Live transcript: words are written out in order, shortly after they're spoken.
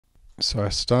So I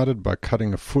started by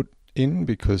cutting a foot in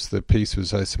because the piece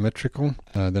was asymmetrical.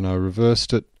 Then I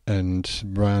reversed it and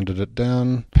rounded it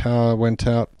down. Power went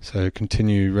out, so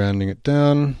continue rounding it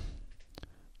down.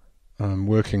 I'm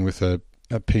working with a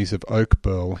piece of oak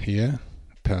burl here.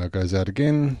 Power goes out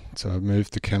again, so I've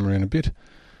moved the camera in a bit.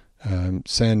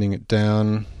 Sanding it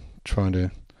down, trying to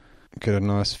get a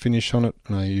nice finish on it,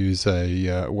 and I use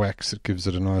a wax that gives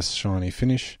it a nice shiny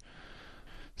finish.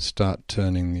 Start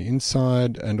turning the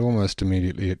inside, and almost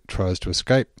immediately it tries to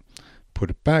escape.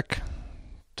 Put it back,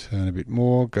 turn a bit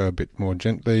more, go a bit more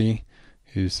gently,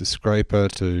 use the scraper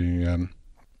to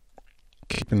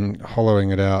keep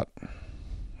hollowing it out.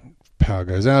 Power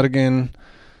goes out again,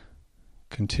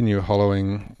 continue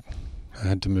hollowing. I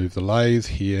had to move the lathe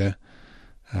here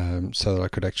so that I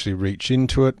could actually reach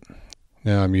into it.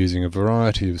 Now I'm using a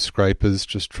variety of scrapers,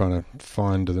 just trying to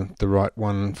find the right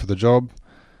one for the job.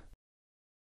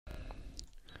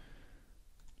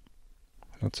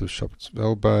 Lots of shop's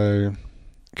elbow.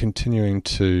 Continuing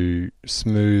to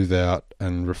smooth out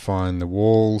and refine the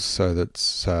walls so that's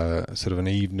sort of an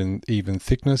even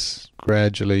thickness.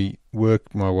 Gradually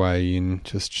work my way in,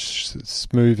 just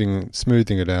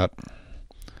smoothing it out.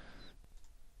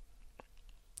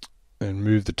 And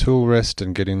move the tool rest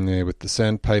and get in there with the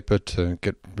sandpaper to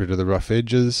get rid of the rough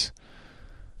edges.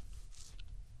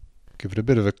 Give it a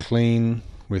bit of a clean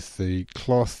with the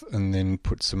cloth and then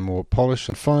put some more polish.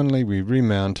 And finally we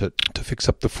remount it to fix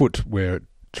up the foot where it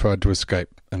tried to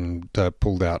escape and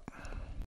pulled out.